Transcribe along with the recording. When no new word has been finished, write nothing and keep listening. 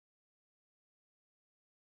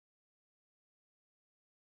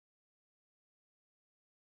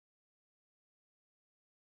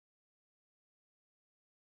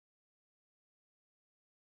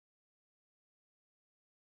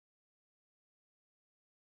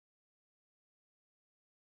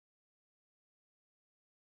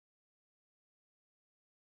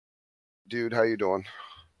dude. How you doing?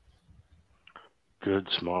 Good,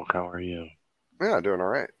 Smoke. How are you? Yeah, doing all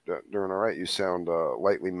right. Doing all right. You sound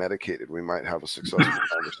lightly medicated. We might have a successful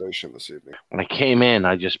conversation this evening. When I came in,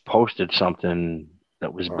 I just posted something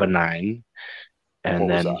that was Uh, benign, and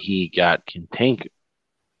What was then that? he got cantankerous.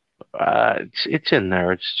 It's in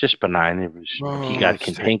there. It's just benign. He got Let's take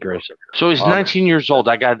a look. cantankerous. So he's 19 years old.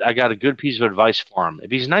 I got a good piece of advice for him. If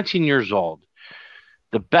he's 19 years old,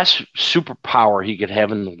 the best superpower he could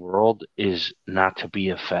have in the world is not to be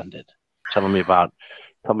offended. Tell me about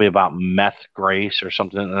meth grace or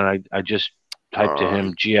something, and I just typed to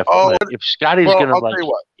him GF. If Scotty's well, gonna I'll tell you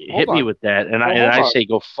what. hit me with that, and Well, I hold on. say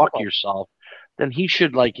go fuck yourself, then he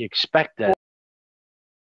should expect that.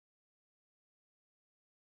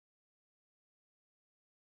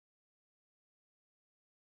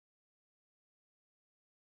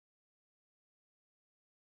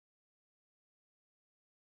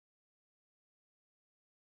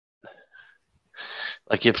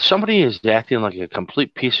 If somebody is acting like a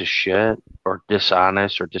complete piece of shit or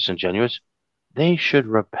dishonest or disingenuous, they should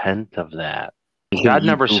repent of that. God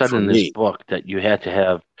never said in this book that you had to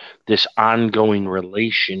have this ongoing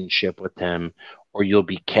relationship with him or you'll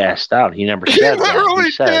be cast out. He never said that.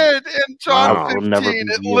 He did in John 15.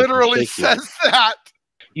 It literally says that.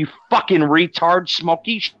 You fucking retard,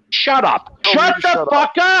 Smokey. Shut up. Shut the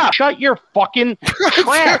fuck up. Shut your fucking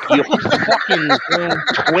trap, you fucking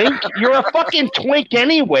twink. You're a fucking twink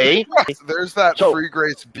anyway. There's that free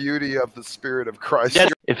grace beauty of the Spirit of Christ.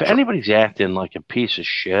 If anybody's acting like a piece of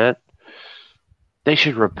shit, they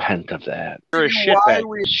should repent of that. You're a shitbag.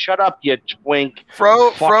 Shut up, you twink.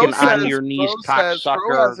 Fucking on your knees,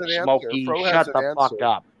 cocksucker, Smokey. Shut the fuck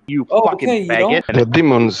up. You fucking faggot. The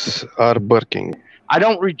demons are barking. I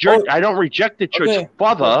don't reject the church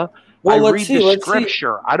father. Well, I read the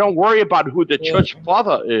scripture. I don't worry about who the church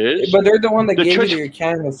father is. But they're the one that gave you your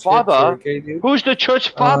canon of father. Okay, dude? Who's the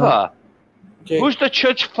church father? Who's the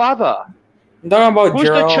church father? I'm talking about who's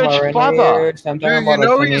the church father? Dude, you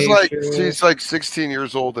know he's like 16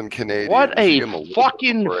 years old and Canadian. What a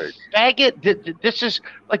fucking faggot! This is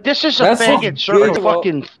a faggot, sir.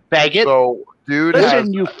 Fucking faggot. So, dude,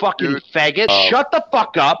 listen, you fucking faggot. Shut the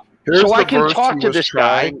fuck up. So I can talk to this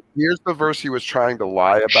guy. Here's the verse he was trying to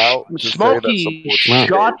lie about. Smokey,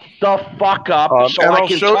 shut the fuck up so I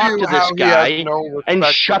can talk to this guy and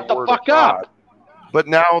shut the fuck up. But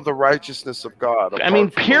now the righteousness of God. I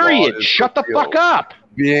mean, period. Shut the fuck up.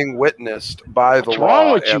 Being witnessed by the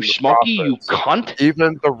law. What's wrong with you, Smokey, you cunt?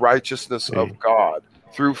 Even the righteousness of God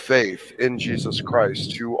through faith in Jesus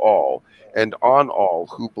Christ to all and on all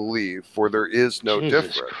who believe, for there is no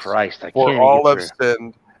difference. For all have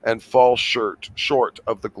sinned and fall short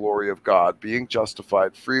of the glory of God, being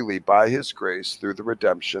justified freely by his grace through the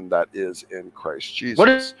redemption that is in Christ Jesus. What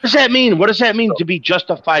does that mean? What does that mean to be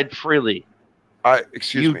justified freely?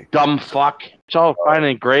 Excuse me. You dumb fuck. It's all fine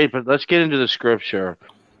and great, but let's get into the scripture.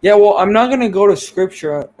 Yeah, well, I'm not going to go to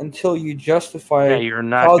scripture until you justify it. Yeah, you're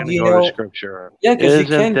not going to go to scripture. Yeah, because you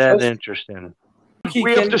can't. Isn't that interesting?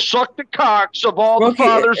 We have to suck the cocks of all the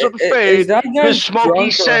fathers of the faith, because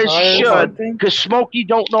Smokey says should, because Smokey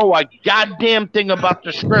don't know a goddamn thing about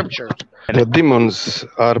the scriptures. The demons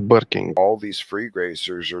are barking. All these free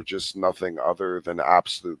gracers are just nothing other than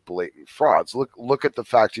absolute blatant frauds. Look at the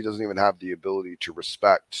fact he doesn't even have the ability to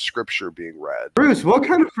respect scripture being read. Bruce, what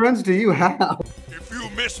kind of friends do you have? If you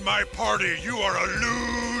miss my party, you are a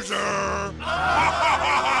loser.